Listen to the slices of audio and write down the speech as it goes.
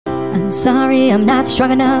I'm sorry I'm not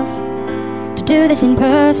strong enough to do this in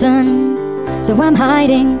person, so I'm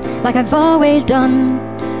hiding like I've always done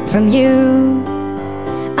from you.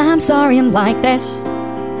 I'm sorry I'm like this.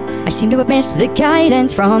 I seem to have missed the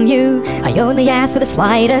guidance from you. I only asked for the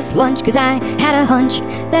slightest lunch, cause I had a hunch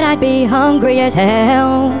that I'd be hungry as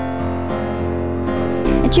hell.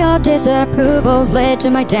 And your disapproval led to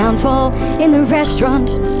my downfall in the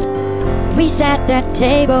restaurant. We sat at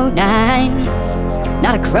table 9,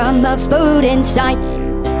 not a crumb of food in sight.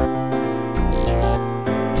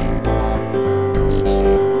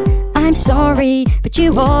 I'm sorry, but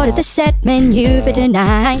you ordered the set menu for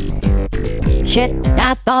tonight. Shit,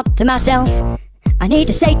 I thought to myself, I need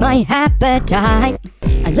to sate my appetite.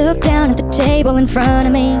 I looked down at the table in front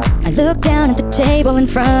of me. I looked down at the table in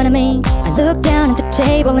front of me. I looked down at the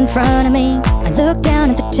table in front of me. I looked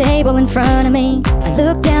down at the table in front of me. I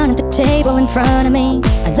looked down at the table in front of me.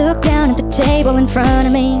 I looked down at the table in front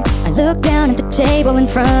of me. I looked down at the table in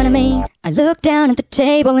front of me. I looked down at the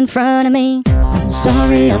table in front of me. I'm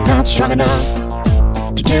sorry I'm not strong enough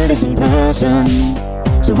to do this in person,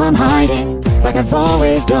 so I'm hiding like I've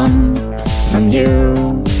always done from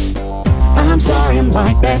you. I'm sorry I'm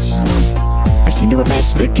like this. I seem to have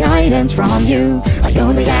missed the guidance from you. I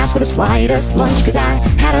only asked for the slightest lunch, cause I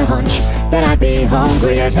had a hunch that I'd be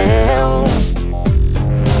hungry as hell.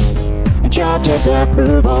 And your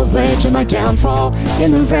disapproval led to my downfall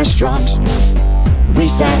in the restaurant. We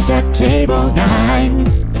sat at table 9,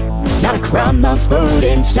 not a crumb of food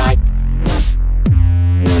in sight.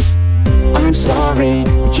 I'm sorry,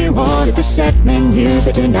 but you ordered the set menu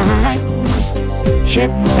for tonight. Shit,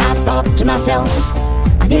 I thought to myself,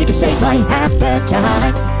 I need to save my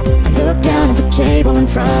appetite. I looked down at the table in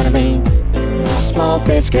front of me. Small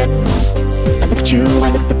biscuit. I look at you,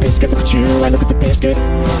 I look at the biscuit, look at you, I look at the biscuit.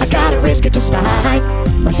 I gotta risk it despite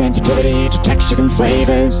my sensitivity to textures and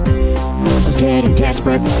flavors. I was getting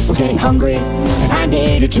desperate, I was getting hungry, and I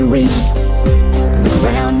needed to reach. I look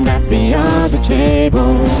around at the other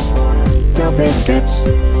tables. No biscuits.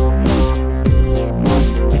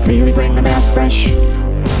 They really bring them out fresh.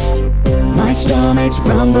 My stomach's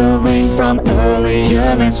rumbling from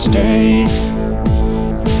earlier mistakes.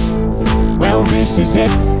 Well, this is it,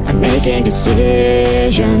 I'm making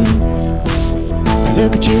decision. I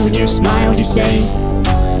look at you and you smile, you say,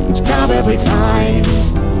 it's probably fine.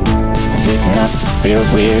 I pick it up,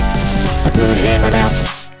 feels weird, I put it in my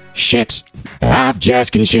mouth. Shit, I've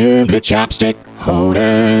just consumed the chopstick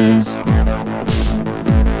holders.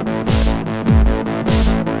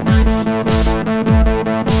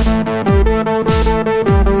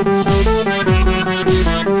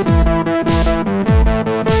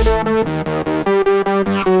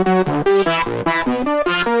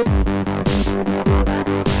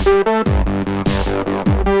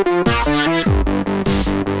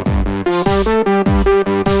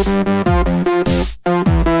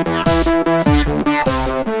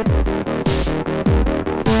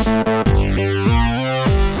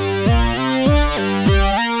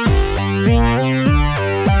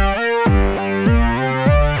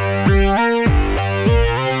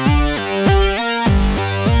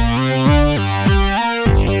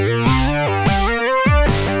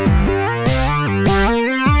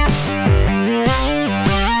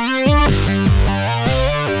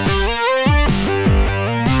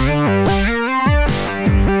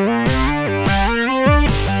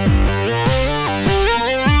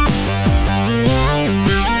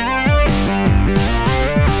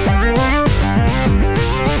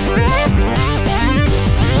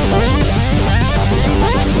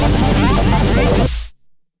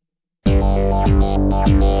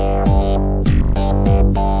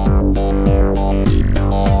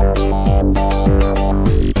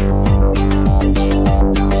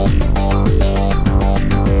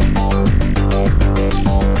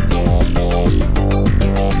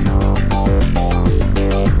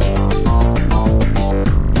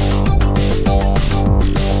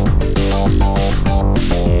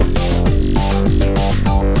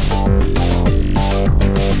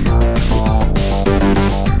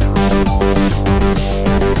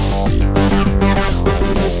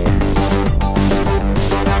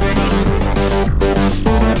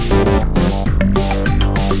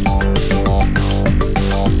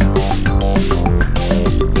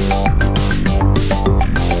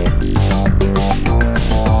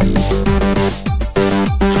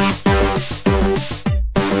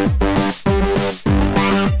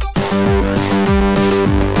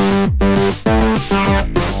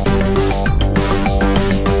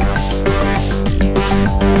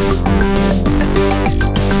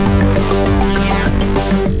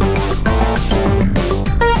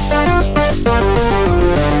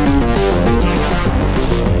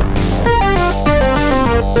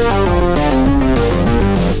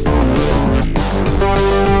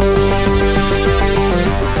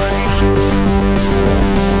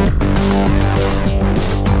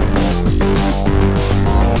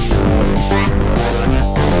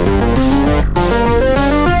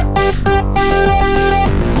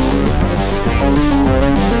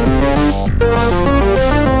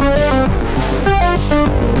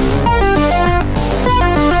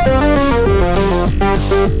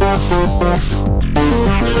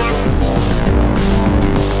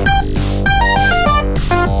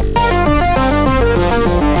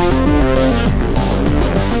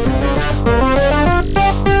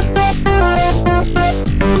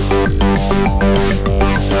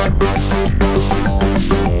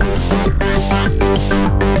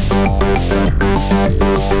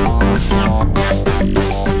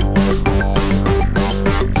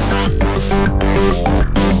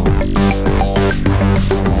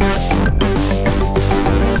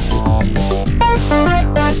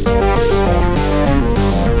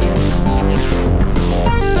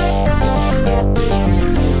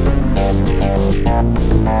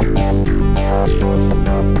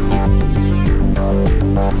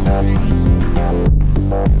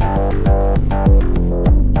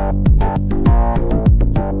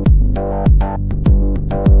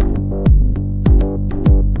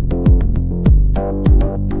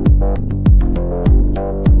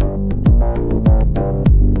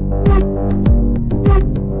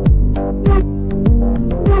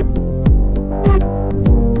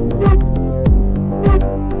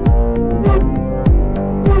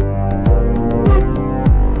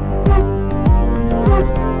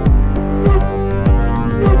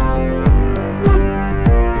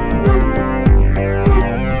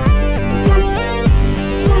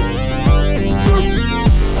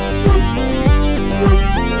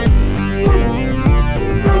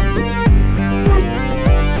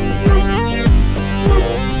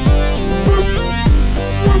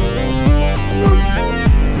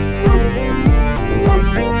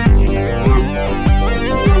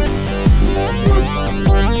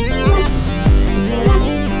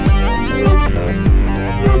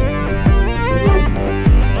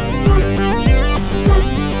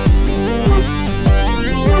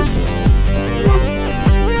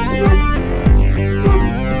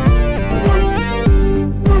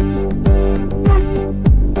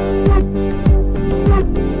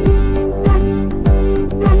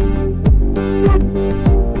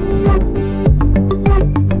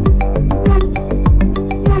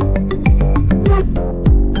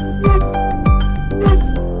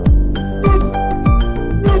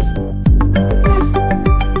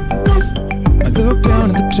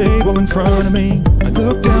 table in front of me. I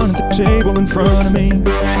look down at the table in front of me.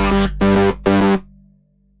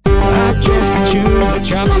 I've just consumed the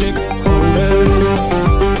chopstick holders.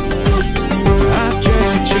 I've just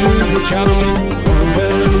consumed the chopstick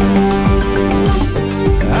holders.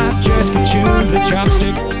 I've just consumed the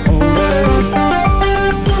chopstick holders.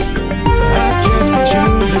 I've just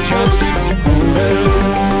consumed the chopstick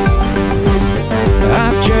holders.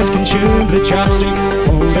 I've just consumed the chopstick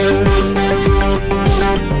holders.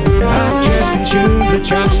 I've just consumed the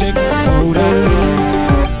chopstick holders.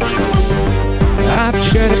 I've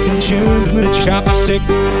just consumed the chopstick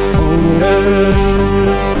holders.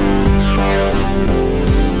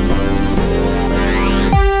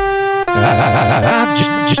 I've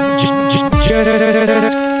just chopstick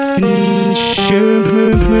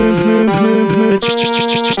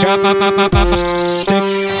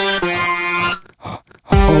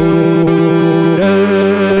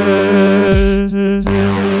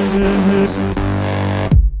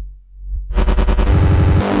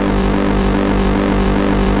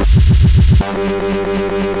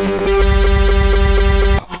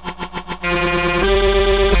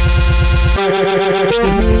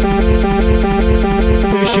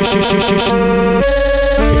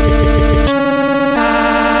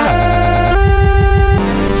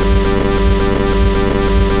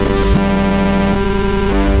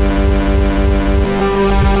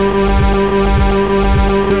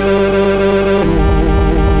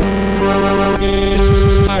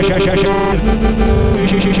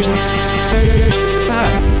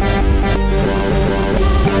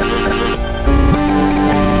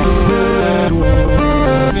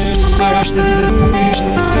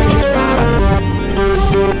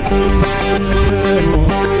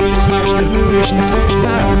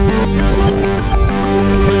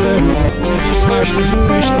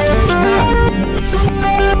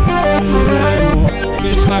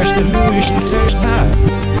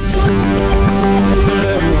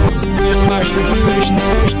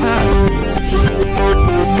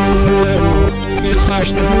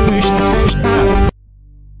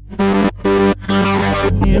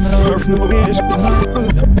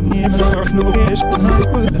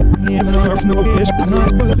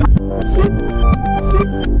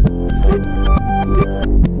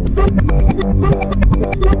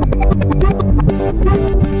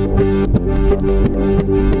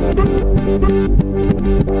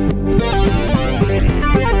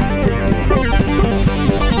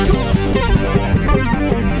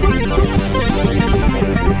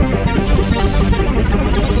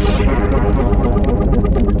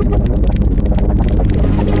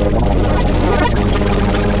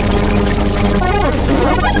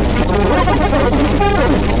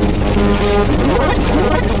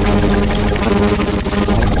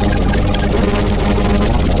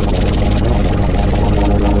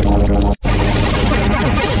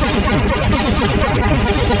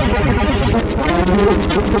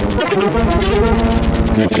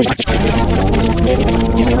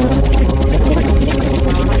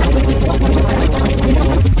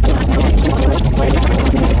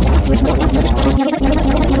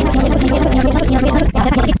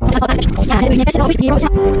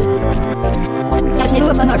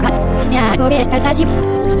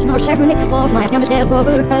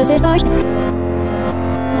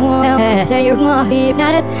Say you're not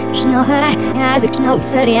hypnotic, snore, as a snow,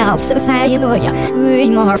 serial, subside, lawyer, we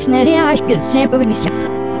morphs, neria, good sample with me.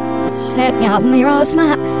 Set me out, me rose,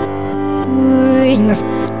 my we morph,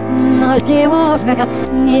 no stay off, like a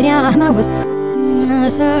neria, my was, no,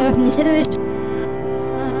 sir, Mr.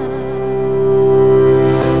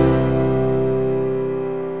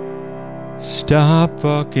 Stop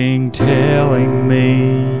fucking telling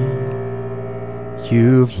me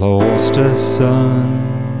you've lost a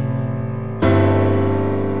son.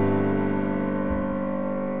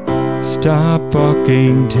 Stop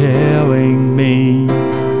fucking telling me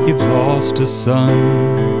you've lost a son.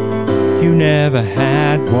 You never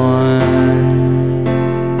had one.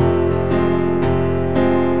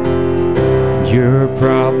 Your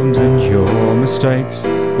problems and your mistakes,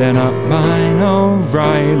 they're not mine,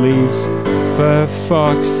 O'Reilly's. For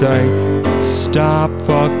fuck's sake, stop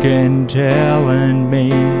fucking telling me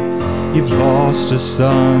you've lost a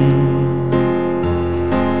son.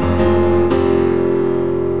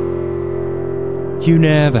 You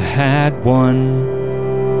never had one.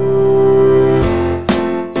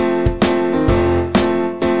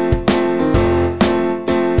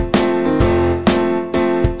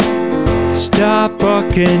 Stop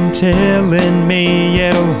fucking telling me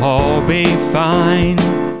it'll all be fine,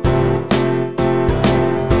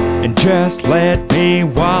 and just let me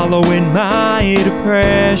wallow in my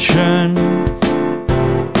depression.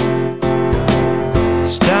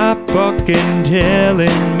 Stop fucking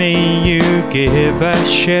telling me you give a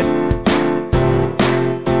shit.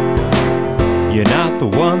 You're not the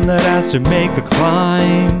one that has to make the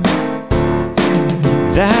climb.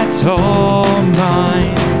 That's all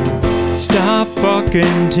mine. Stop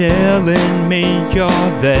fucking telling me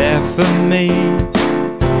you're there for me.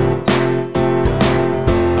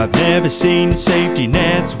 I've never seen safety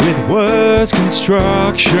nets with worse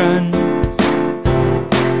construction.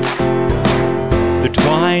 The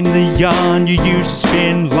twine, the yarn you used to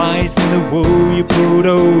spin lies, and the wool you put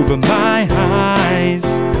over my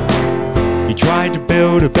eyes. You tried to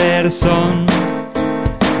build a better son.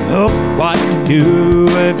 Look what you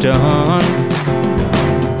have done.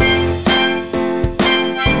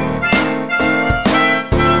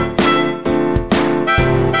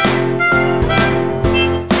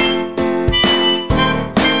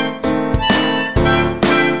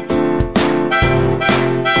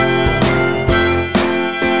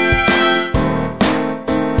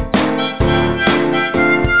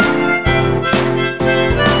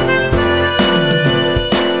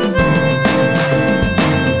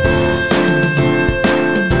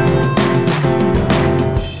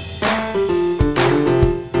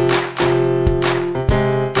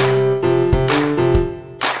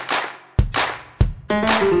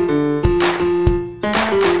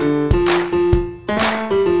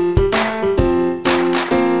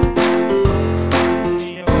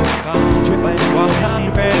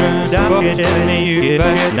 Telling me you give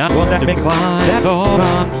a shit, not want that to make a climb. That's all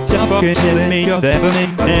wrong. Stop fucking telling me you're there for me.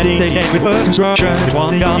 Ending the day with words construction. The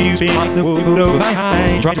one thing you spin is the wool put over my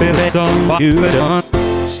eye. Try to build that song what you have done.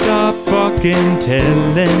 Stop fucking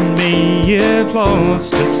telling me you've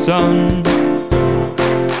lost a son.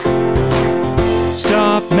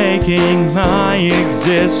 Stop making my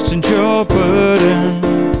existence your burden.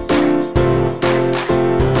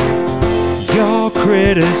 Your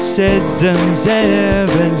criticism's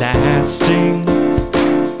everlasting,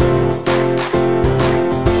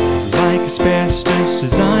 like asbestos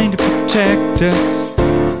designed to protect us,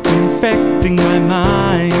 infecting my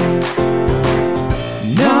mind.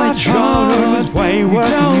 Not yours, way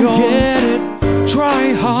worse than yours. Get it,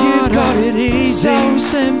 try harder. You've got it easy, so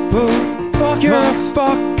simple. Fuck you're a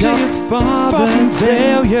fuck to your father, fucking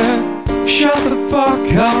failure. Shut the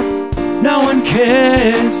fuck up, no one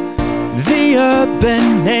cares. The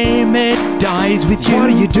urban name, it dies with you. What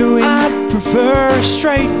are you doing? I'd prefer a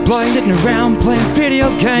straight bloke sitting around playing video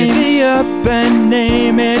games. The urban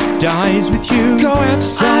name, it dies with you. Go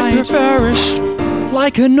outside. I'd prefer a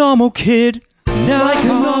like a normal kid. No, like a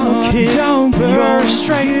normal kid. Don't prefer a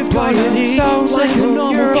straight bloke. So like a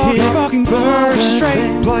normal kid. Fucking prefer a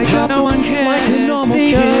straight bloke. No one cares. Like a normal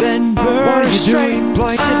kid. And prefer a straight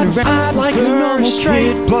bloke. I'd like a normal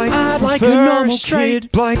straight bloke. I'd like a normal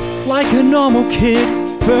straight bloke. Like a normal kid.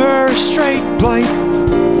 For a straight bloke.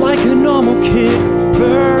 Like a normal kid.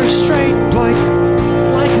 Blur straight like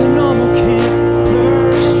a normal kid.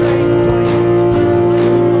 Blur straight like a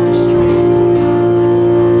normal straight.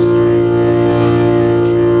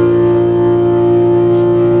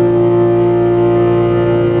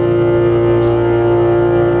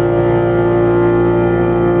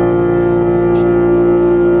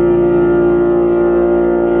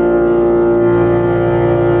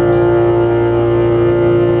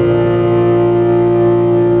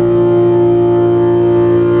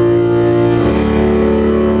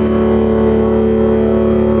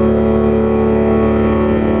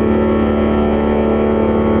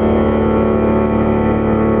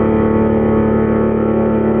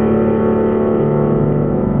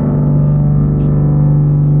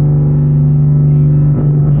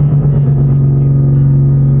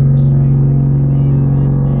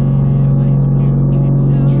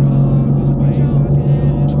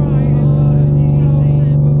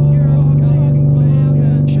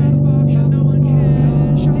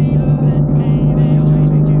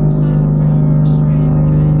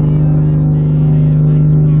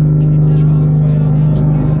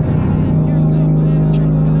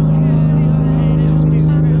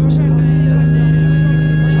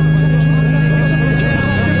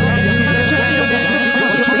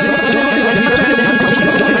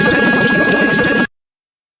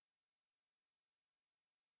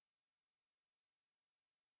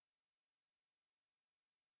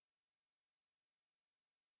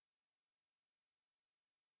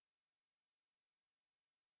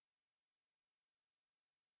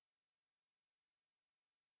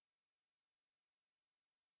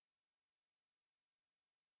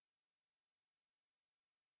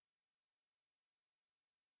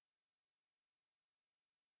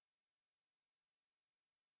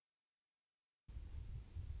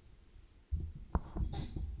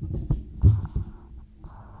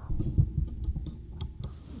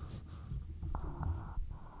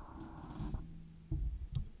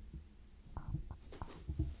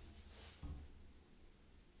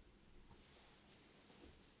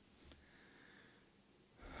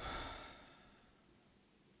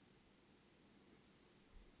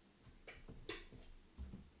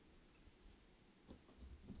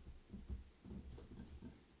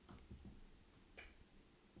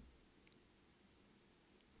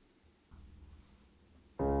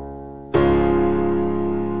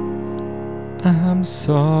 I'm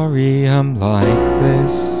sorry I'm like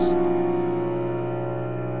this.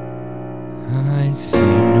 I seem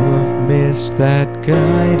to have missed that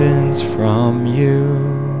guidance from you.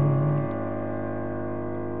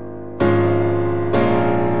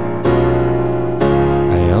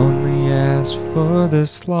 I only asked for the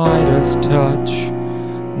slightest touch,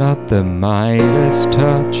 not the Midas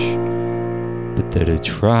touch, but the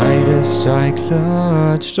detritus I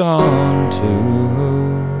clutched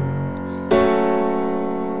onto.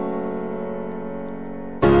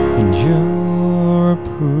 And your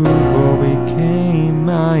approval became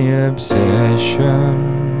my obsession.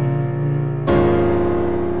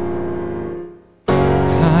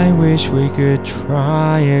 I wish we could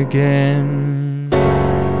try again, but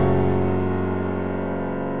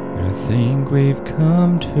I think we've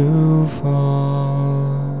come too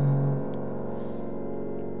far.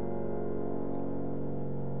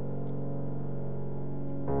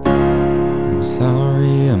 I'm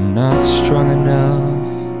sorry I'm not strong enough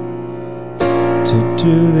to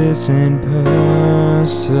do this in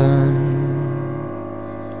person.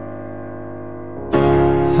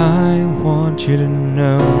 I want you to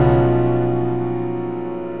know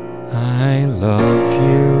I love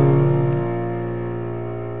you.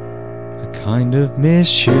 I kind of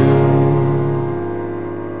miss you.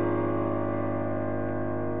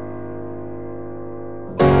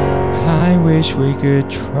 I wish we could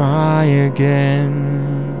try again.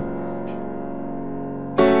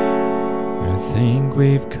 I think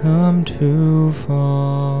we've come too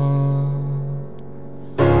far.